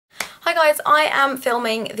Hi guys, I am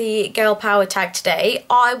filming the Girl Power tag today.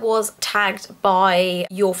 I was tagged by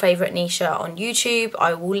your favourite Nisha on YouTube.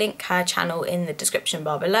 I will link her channel in the description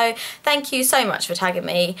bar below. Thank you so much for tagging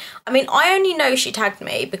me. I mean, I only know she tagged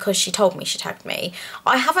me because she told me she tagged me.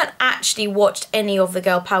 I haven't actually watched any of the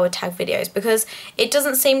Girl Power tag videos because it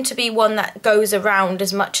doesn't seem to be one that goes around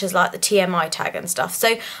as much as like the TMI tag and stuff.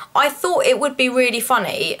 So I thought it would be really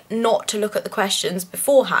funny not to look at the questions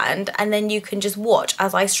beforehand and then you can just watch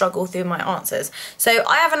as I struggle through my answers. So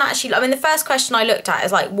I haven't actually, I mean, the first question I looked at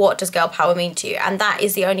is like, what does girl power mean to you? And that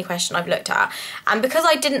is the only question I've looked at. And because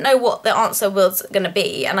I didn't know what the answer was going to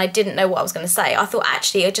be and I didn't know what I was going to say, I thought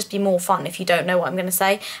actually it'd just be more fun if you don't know what I'm going to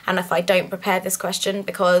say and if I don't prepare this question,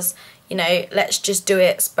 because you know, let's just do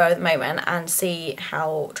it spur of the moment and see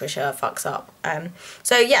how Trisha fucks up.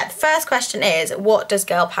 So yeah, the first question is, what does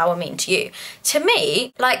girl power mean to you? To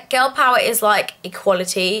me, like, girl power is like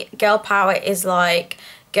equality. Girl power is like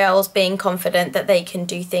girls being confident that they can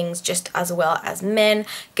do things just as well as men.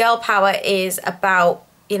 Girl power is about,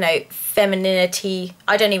 you know, femininity.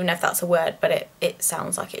 I don't even know if that's a word, but it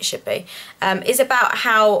sounds like it should be. It's about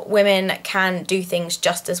how women can do things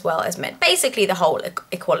just as well as men. Basically the whole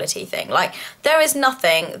equality thing. Like, there is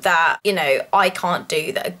nothing that, you know, I can't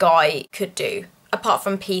do that a guy could do apart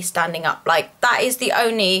from pee standing up. Like, that is the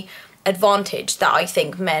only advantage that I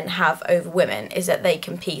think men have over women, is that they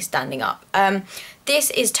can pee standing up.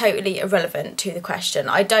 This is totally irrelevant to the question.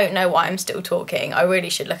 I don't know why I'm still talking. I really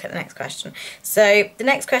should look at the next question. So the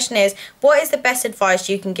next question is, what is the best advice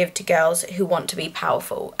you can give to girls who want to be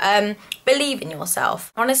powerful? Believe in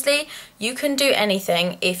yourself. Honestly, you can do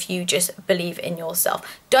anything if you just believe in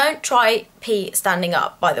yourself. Don't try pee standing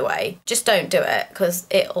up, by the way. Just don't do it, because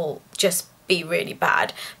it'll just be really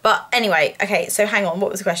bad. But anyway, okay, so hang on, what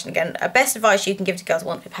was the question again? Best advice you can give to girls who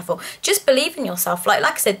want to be powerful. Just believe in yourself. Like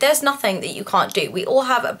I said, there's nothing that you can't do. We all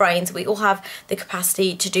have brains, we all have the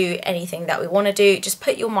capacity to do anything that we want to do. Just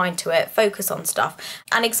put your mind to it, focus on stuff.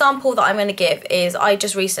 An example that I'm going to give is, I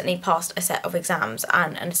just recently passed a set of exams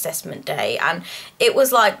and an assessment day, and it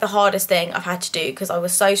was like the hardest thing I've had to do because I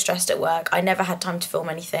was so stressed at work. I never had time to film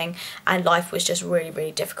anything and life was just really,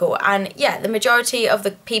 really difficult. And yeah, the majority of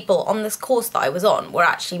the people on this course that I was on were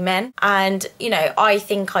actually men, and you know, I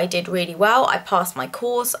think I did really well. I passed my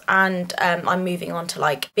course and I'm moving on to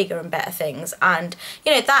like bigger and better things, and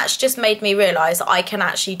you know, that's just made me realise I can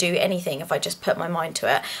actually do anything if I just put my mind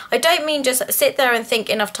to it. I don't mean just sit there and think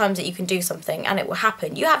enough times that you can do something and it will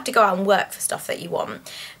happen. You have to go out and work for stuff that you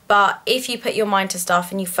want, but if you put your mind to stuff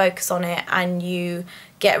and you focus on it and you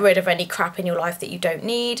get rid of any crap in your life that you don't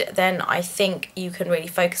need, then I think you can really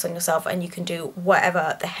focus on yourself and you can do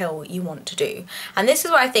whatever the hell you want to do. And this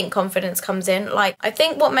is where I think confidence comes in. Like, I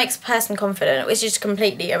think what makes a person confident, which is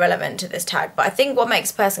completely irrelevant to this tag, but I think what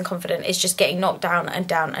makes a person confident is just getting knocked down and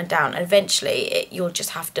down and down. And eventually you'll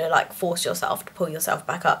just have to like force yourself to pull yourself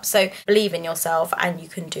back up. So believe in yourself and you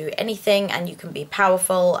can do anything and you can be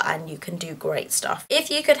powerful and you can do great stuff.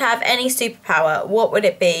 If you could have any superpower, what would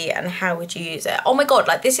it be and how would you use it? Oh my god,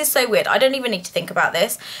 like, this is so weird. I don't even need to think about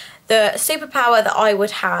this. The superpower that I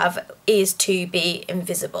would have is to be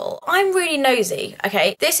invisible. I'm really nosy,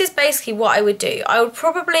 okay? This is basically what I would do. I would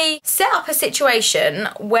probably set up a situation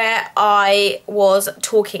where I was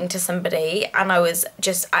talking to somebody and I was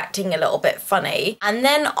just acting a little bit funny, and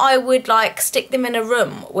then I would like stick them in a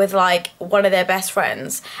room with like one of their best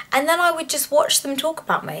friends, and then I would just watch them talk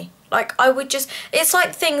about me. Like, I would just, it's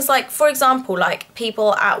like things like, for example, like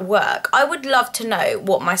people at work. I would love to know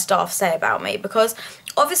what my staff say about me, because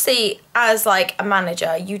obviously as like a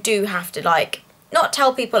manager, you do have to like, not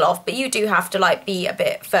tell people off, but you do have to like be a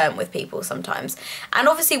bit firm with people sometimes. And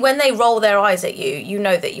obviously when they roll their eyes at you, you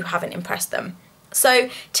know that you haven't impressed them. So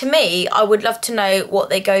to me, I would love to know what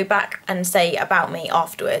they go back and say about me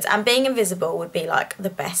afterwards, and being invisible would be like the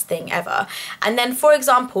best thing ever. And then, for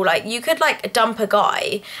example, like you could like dump a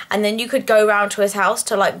guy and then you could go round to his house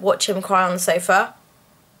to like watch him cry on the sofa.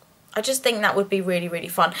 I just think that would be really, really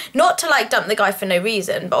fun. Not to like dump the guy for no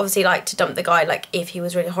reason, but obviously like to dump the guy like if he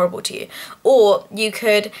was really horrible to you. Or you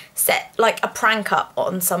could set like a prank up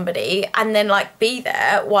on somebody and then like be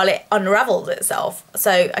there while it unravels itself.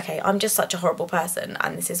 So, okay, I'm just such a horrible person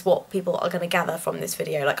and this is what people are going to gather from this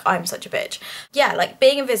video. Like, I'm such a bitch. Yeah, like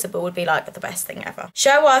being invisible would be like the best thing ever.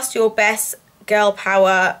 Show us your best girl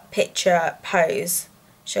power picture pose.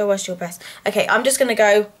 Show us your best. Okay, I'm just going to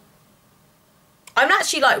go. I'm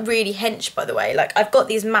actually like really hench, by the way. Like, I've got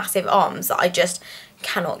these massive arms that I just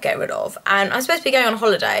cannot get rid of, and I'm supposed to be going on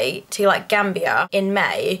holiday to like Gambia in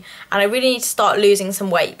May, and I really need to start losing some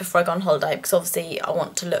weight before I go on holiday because obviously I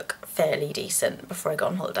want to look fairly decent before I go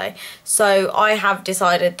on holiday. So I have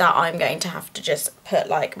decided that I'm going to have to just put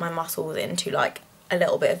like my muscles into like a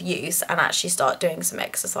little bit of use and actually start doing some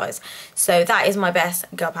exercise. So that is my best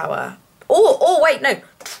girl power. Oh wait, no.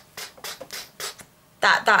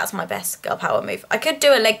 That's my best girl power move. I could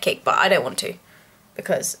do a leg kick, but I don't want to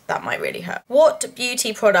because that might really hurt. What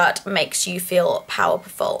beauty product makes you feel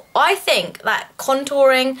powerful? I think that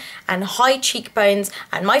contouring and high cheekbones,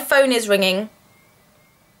 and my phone is ringing.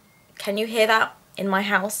 Can you hear that in my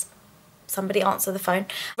house? Somebody answer the phone.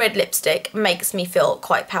 Red lipstick makes me feel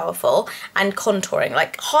quite powerful, and contouring,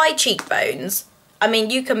 like high cheekbones. I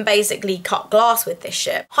mean, you can basically cut glass with this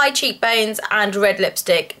shit. High cheekbones and red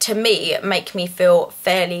lipstick, to me, make me feel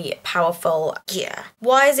fairly powerful. Yeah.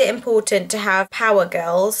 Why is it important to have power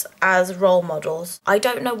girls as role models? I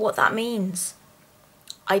don't know what that means.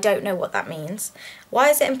 I don't know what that means. Why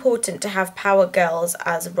is it important to have power girls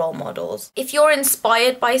as role models? If you're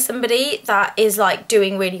inspired by somebody that is like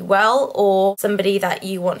doing really well, or somebody that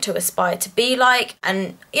you want to aspire to be like,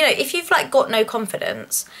 and you know, if you've like got no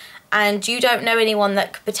confidence and you don't know anyone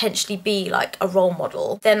that could potentially be like a role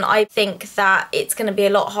model, then I think that it's going to be a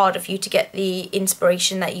lot harder for you to get the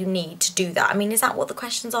inspiration that you need to do that. I mean, is that what the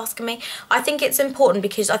question's asking me? I think it's important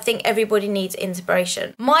because I think everybody needs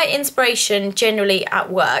inspiration. My inspiration generally at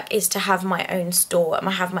work is to have my own store and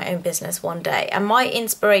have my own business one day. And my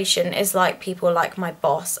inspiration is like people like my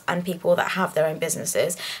boss and people that have their own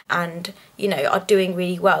businesses and, you know, are doing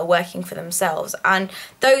really well working for themselves. And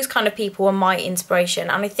those kind of people are my inspiration.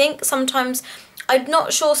 And I think sometimes, I'm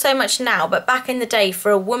not sure so much now, but back in the day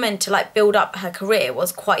for a woman to like build up her career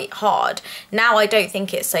was quite hard. Now I don't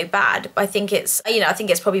think it's so bad. I think it's, you know, I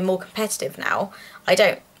think it's probably more competitive now. I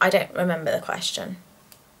don't remember the question,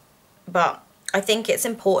 but I think it's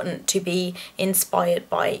important to be inspired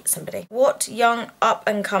by somebody. What young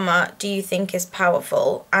up-and-comer do you think is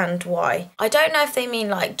powerful and why? I don't know if they mean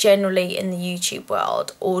like generally in the YouTube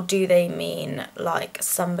world, or do they mean like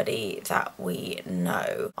somebody that we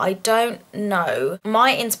know? I don't know.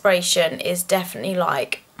 My inspiration is definitely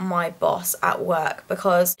like my boss at work,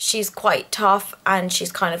 because she's quite tough and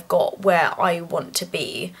she's kind of got where I want to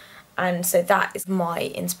be. And so that is my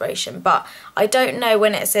inspiration. But I don't know,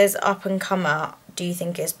 when it says up and comer, do you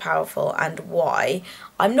think is powerful and why?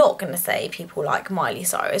 I'm not going to say people like Miley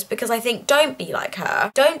Cyrus, because I think don't be like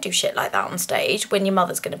her. Don't do shit like that on stage when your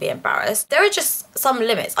mother's going to be embarrassed. There are just some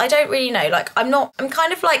limits. I don't really know. Like, I'm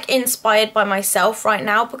kind of like inspired by myself right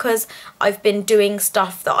now, because I've been doing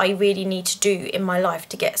stuff that I really need to do in my life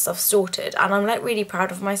to get stuff sorted. And I'm like really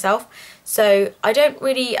proud of myself. So I don't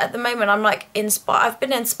really, at the moment, I'm like inspired. I've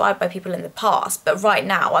been inspired by people in the past, but right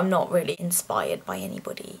now I'm not really inspired by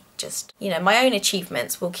anybody. Just, you know, my own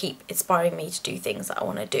achievements will keep inspiring me to do things that I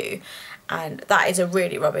want to do. And that is a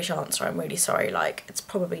really rubbish answer. I'm really sorry. Like, it's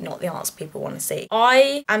probably not the answer people want to see.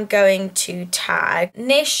 I am going to tag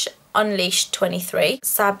Nish Unleashed 23,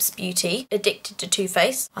 Sabs Beauty, Addicted to Too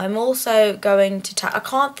Faced. I'm also going to tag, I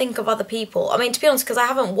can't think of other people. I mean, to be honest, because I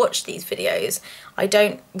haven't watched these videos, I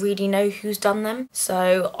don't really know who's done them.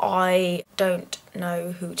 So I don't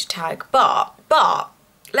know who to tag, but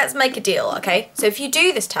let's make a deal, okay? So if you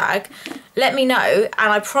do this tag, let me know,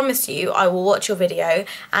 and I promise you I will watch your video,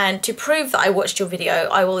 and to prove that I watched your video,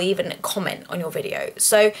 I will even comment on your video.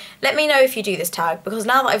 So let me know if you do this tag, because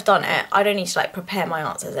now that I've done it, I don't need to like prepare my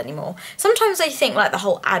answers anymore. Sometimes I think like the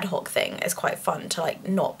whole ad hoc thing is quite fun, to like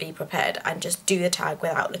not be prepared and just do the tag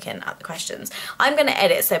without looking at the questions. I'm gonna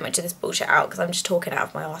edit so much of this bullshit out because I'm just talking out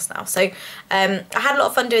of my arse now. So I had a lot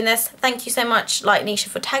of fun doing this. Thank you so much, like Nisha,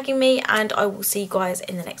 for tagging me, and I will see you guys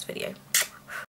in the next video.